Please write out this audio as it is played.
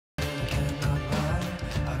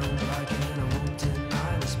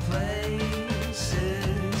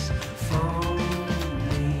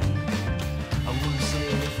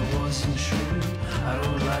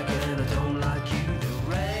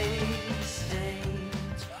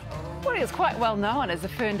Johnny is quite well known as the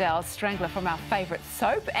Ferndale Strangler from our favourite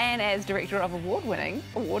soap and as director of award-winning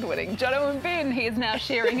Jono and Ben. He is now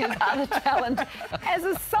sharing his other talent as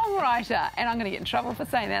a songwriter, and I'm going to get in trouble for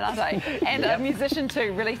saying that, aren't I? And a musician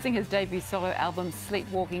too, releasing his debut solo album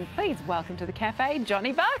Sleepwalking. Please welcome to the cafe,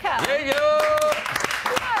 Johnny Barker. There you go.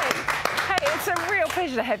 Hey, it's a real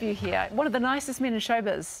pleasure to have you here. One of the nicest men in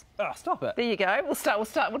showbiz. Oh, stop it. There you go. We'll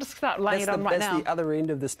just start laying it on right now. That's the other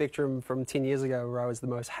end of the spectrum from 10 years ago, where I was the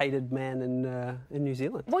most hated man in New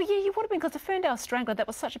Zealand. Well, yeah, you would have been, because the Ferndale Strangler, that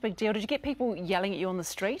was such a big deal. Did you get people yelling at you on the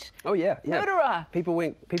street? Oh yeah, yeah. Murderer!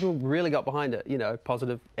 People really got behind it, you know,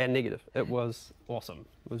 positive and negative. It was awesome.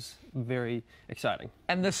 It was very exciting.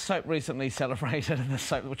 And this soap recently celebrated, this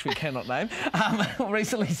soap which we cannot name,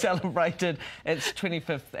 recently celebrated its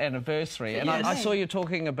 25th anniversary. And I saw you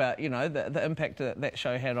talking about, you know, the impact that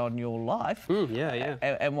show had on your life. Yeah.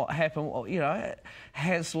 And what happened, you know,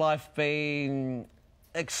 has life been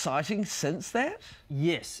exciting since that?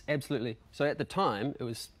 Yes, absolutely. So at the time, it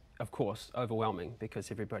was, of course, overwhelming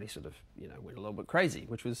because everybody sort of, you know, went a little bit crazy,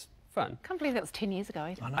 which was fun. I can't believe that was 10 years ago.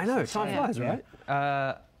 I know, time flies,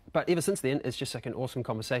 right? But ever since then, it's just like an awesome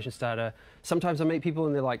conversation starter. Sometimes I meet people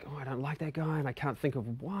and they're like, oh, I don't like that guy, and I can't think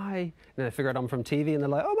of why. And then they figure out I'm from TV and they're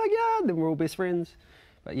like, oh my God, then we're all best friends.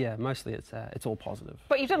 But yeah, mostly it's all positive.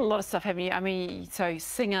 But you've done a lot of stuff, haven't you? I mean, so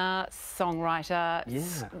singer, songwriter,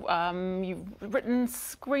 you've written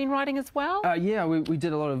screenwriting as well? Yeah, we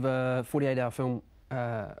did a lot of 48-hour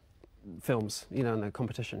films, you know, in the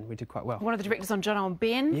competition. We did quite well. One of the directors on Jono and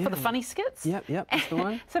Ben for the funny skits. Yep, that's the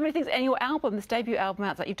one. So many things. And your album, this debut album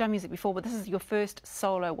out, like you've done music before, but this is your first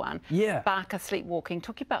solo one. Yeah. Barker Sleepwalking.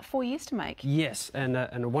 Took you about 4 years to make. Yes, and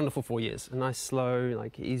a wonderful 4 years. A nice, slow,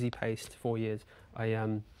 like easy-paced 4 years.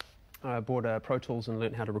 I bought Pro Tools and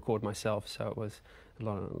learnt how to record myself, so it was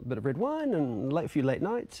a bit of red wine and a few late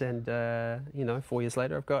nights, and you know, 4 years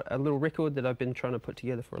later I've got a little record that I've been trying to put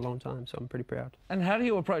together for a long time, so I'm pretty proud. And how do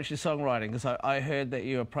you approach your songwriting? Because I heard that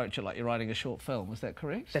you approach it like you're writing a short film, is that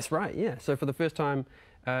correct? That's right, yeah. So for the first time,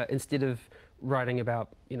 instead of writing about,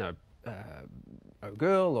 you know, a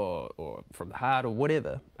girl or from the heart or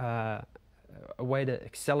whatever, a way to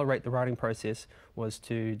accelerate the writing process was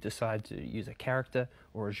to decide to use a character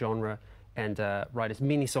or a genre and write as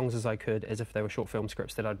many songs as I could as if they were short film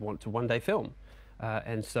scripts that I'd want to one day film.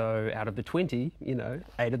 And so out of the 20, you know,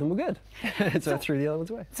 8 of them were good. So I threw the other ones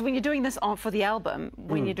away. So when you're doing this for the album,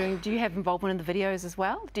 when you're doing, do you have involvement in the videos as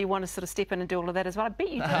well? Do you want to sort of step in and do all of that as well? I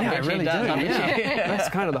bet you do. Yeah, I really do. Yeah. That's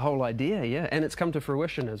kind of the whole idea, yeah. And it's come to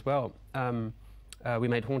fruition as well. We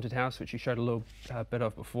made Haunted House, which you showed a little bit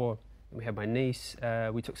of before. We had my niece.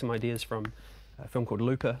 We took some ideas from a film called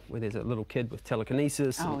Looper, where there's a little kid with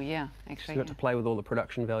telekinesis. Oh, yeah, actually. So we got to play with all the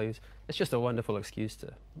production values. It's just a wonderful excuse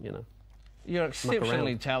to, you know. You're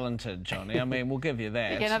exceptionally talented, Johnny. I mean, we'll give you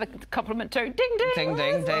that. You get another compliment too. Ding, ding. Ding,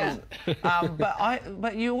 ding, ding.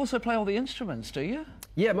 But you also play all the instruments, do you?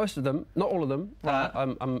 Yeah, most of them. Not all of them.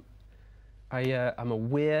 Right. I'm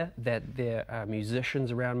aware that there are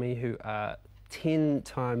musicians around me who are 10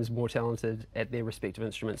 times more talented at their respective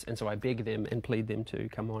instruments, and so I beg them and plead them to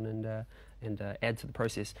come on and add to the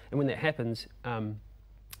process. And when that happens, you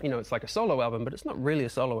know, it's like a solo album, but it's not really a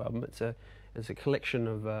solo album. It's a collection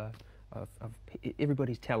of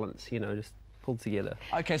everybody's talents, you know, just pulled together.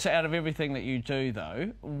 Okay, so out of everything that you do, though,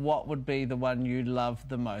 what would be the one you love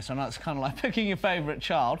the most? I know it's kind of like picking your favourite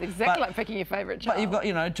child. Exactly like picking your favourite child. But you've got,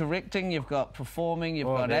 you know, directing, you've got performing, you've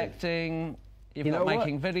got acting. You've got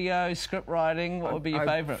making videos, script writing. What would be your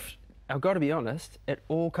favourite? I've got to be honest, it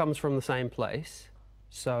all comes from the same place.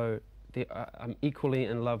 So I'm equally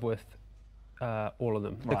in love with all of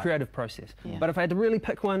them, the creative process. Yeah. But if I had to really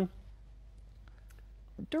pick one,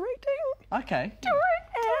 directing. Okay.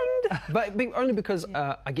 But only because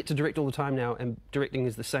I get to direct all the time now, and directing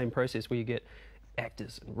is the same process where you get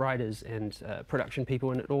actors and writers and production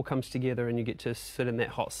people, and it all comes together, and you get to sit in that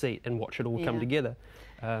hot seat and watch it all come together.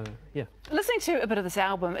 Yeah. Listening to a bit of this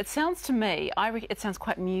album, it sounds to me, it sounds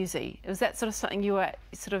quite musy. Is that sort of something you were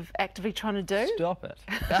sort of actively trying to do? Stop it.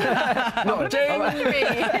 No,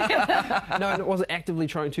 no, it wasn't actively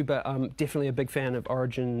trying to, but I'm definitely a big fan of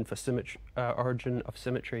Origin of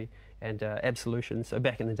Symmetry and Absolution. So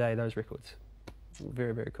back in the day, those records.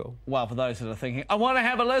 Very, very cool. Well, for those that are thinking, I want to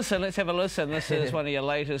have a listen, let's have a listen. This is one of your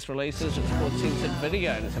latest releases. It's called Censored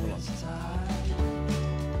Video. Let's have a look.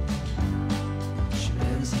 She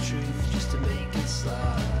bends the truth just to make it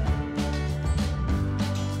slide.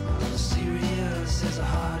 I'm serious as a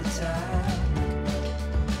heart attack.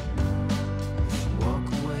 Walk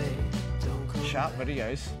away, don't come Sharp back.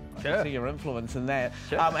 videos. Sure. see your influence in that.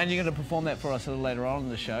 Sure. And you're going to perform that for us a little later on in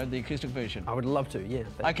the show, the acoustic version. I would love to, yeah.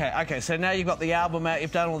 Okay, so now you've got the album out,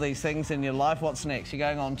 you've done all these things in your life, what's next? You're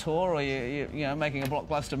going on tour, or you know, making a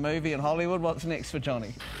blockbuster movie in Hollywood? What's next for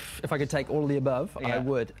Johnny? If I could take all of the above, Yeah.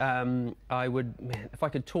 I would, man, if I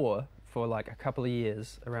could tour for like a couple of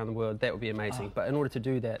years around the world, that would be amazing. But in order to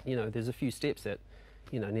do that, you know, there's a few steps that,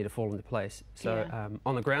 you know, need to fall into place. So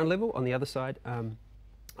on the ground level, on the other side, I'm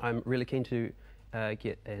really keen to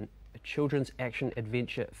get a children's action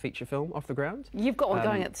adventure feature film off the ground. You've got one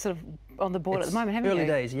going at sort of on the board at the moment, haven't you? Early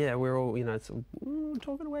days, yeah. We're all, you know, it's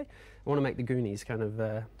talking away. I want to make the Goonies kind of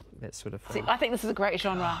that sort of. See, I think this is a great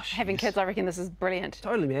genre. Having kids, I reckon this is brilliant.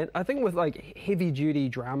 Totally, man. I think with like heavy-duty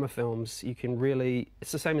drama films, you can really,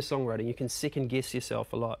 it's the same as songwriting, you can second-guess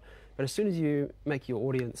yourself a lot. But as soon as you make your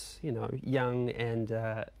audience, you know, young and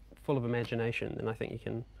full of imagination, then I think you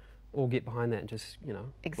can all get behind that and just, you know,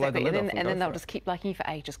 Exactly, blow the lid and off then go they'll for it. just keep liking you for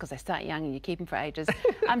ages because they start young and you keep them for ages.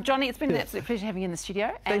 Johnny, it's been an absolute pleasure having you in the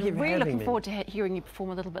studio. Thank and you for really having looking me. forward to hearing you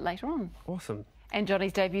perform a little bit later on. Awesome. And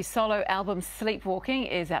Johnny's debut solo album, Sleepwalking,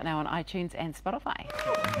 is out now on iTunes and Spotify.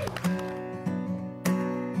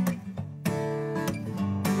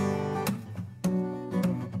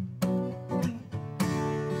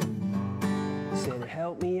 Said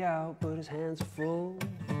help me out, but his hands are full.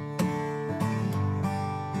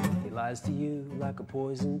 He lies to you like a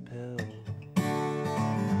poison pill.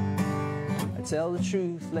 I tell the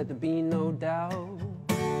truth, let there be no doubt.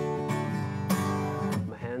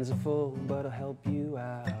 My hands are full, but I'll help you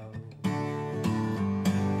out.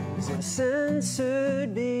 There's a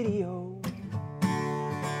censored video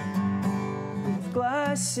with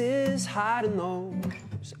glasses hiding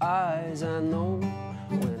those eyes. I know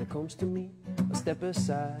when it comes to me, I step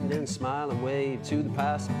aside and smile and wave to the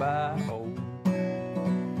passerby. Oh.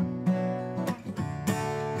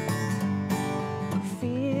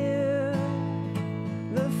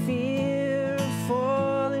 The fear of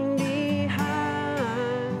falling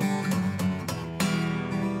behind,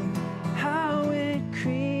 how it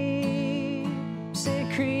creeps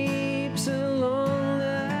along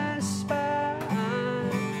the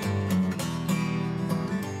spine.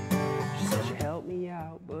 She said she'd help me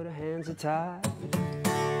out, but her hands are tied.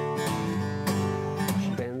 She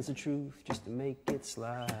bends the truth just to make it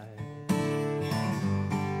slide.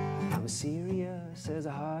 I'm as serious as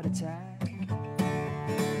a heart attack.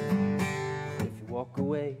 If you walk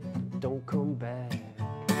away, don't come back.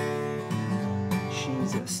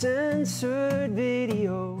 She's a censored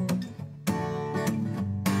video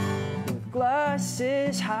with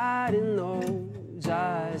glasses hiding those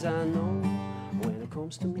eyes. I know when it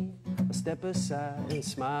comes to me, I step aside and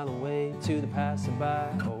smile and wave to the passerby.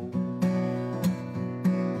 Oh.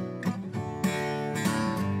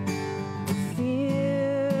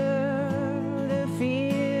 The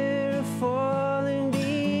fear of falling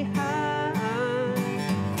behind,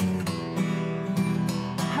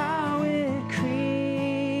 how it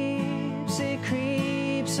creeps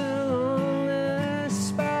along the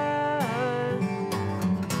spine.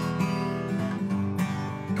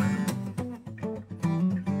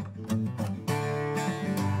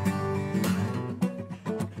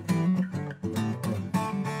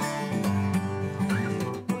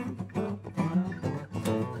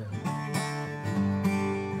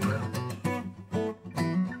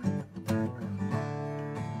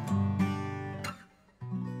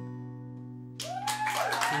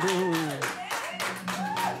 Ooh.